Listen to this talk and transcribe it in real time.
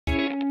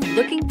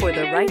Looking for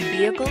the right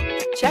vehicle?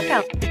 Check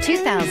out the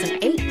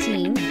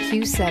 2018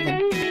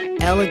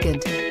 Q7.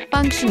 Elegant,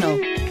 functional,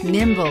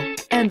 nimble,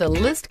 and the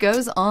list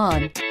goes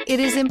on. It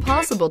is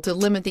impossible to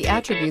limit the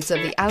attributes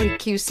of the Audi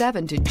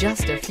Q7 to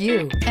just a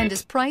few and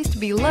is priced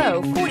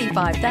below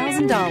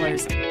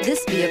 $45,000.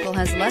 This vehicle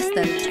has less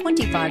than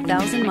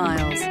 25,000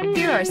 miles.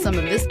 Here are some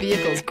of this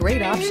vehicle's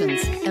great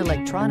options: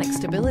 electronic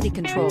stability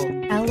control,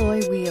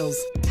 alloy wheels,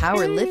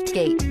 power lift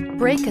gate,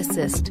 brake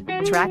assist,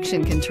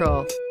 traction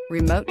control,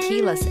 remote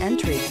keyless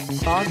entry,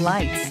 fog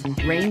lights,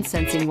 rain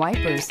sensing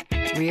wipers,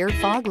 rear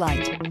fog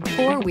light,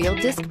 four-wheel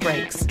disc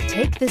brakes.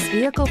 Take this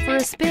vehicle for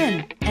a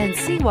spin and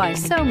see why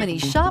so many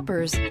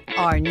shoppers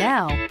are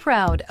now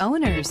proud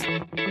owners.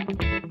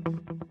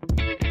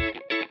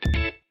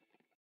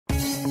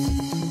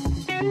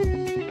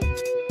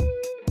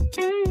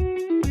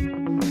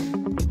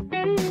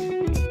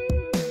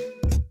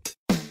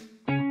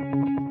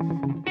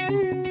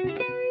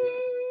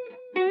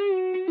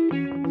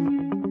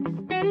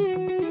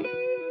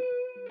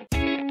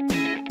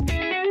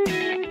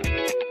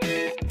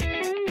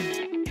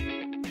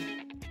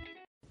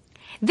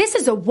 This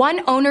is a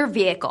one-owner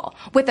vehicle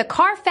with a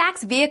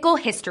Carfax Vehicle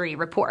History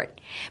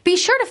Report. Be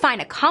sure to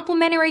find a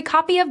complimentary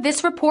copy of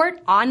this report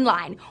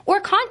online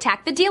or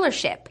contact the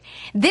dealership.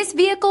 This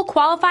vehicle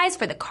qualifies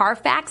for the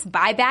Carfax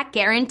Buyback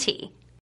Guarantee.